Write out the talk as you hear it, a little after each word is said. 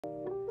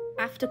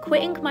After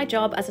quitting my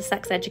job as a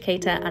sex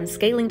educator and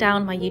scaling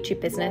down my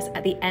YouTube business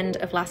at the end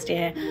of last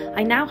year,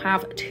 I now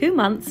have 2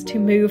 months to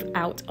move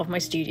out of my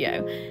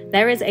studio.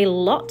 There is a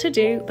lot to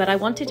do, but I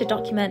wanted to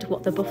document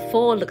what the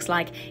before looks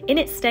like in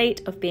its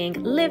state of being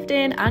lived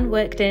in and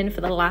worked in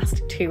for the last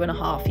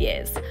 2.5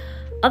 years.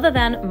 Other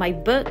than my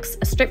books,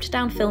 a stripped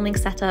down filming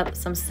setup,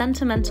 some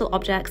sentimental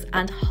objects,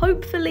 and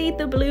hopefully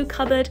the blue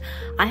cupboard,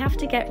 I have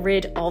to get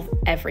rid of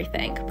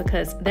everything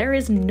because there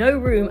is no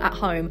room at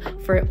home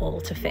for it all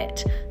to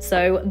fit.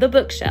 So the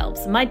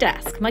bookshelves, my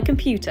desk, my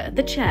computer,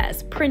 the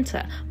chairs,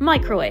 printer,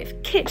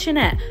 microwave,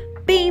 kitchenette,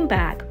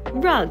 beanbag,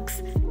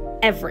 rugs,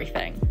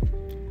 everything.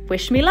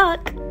 Wish me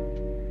luck!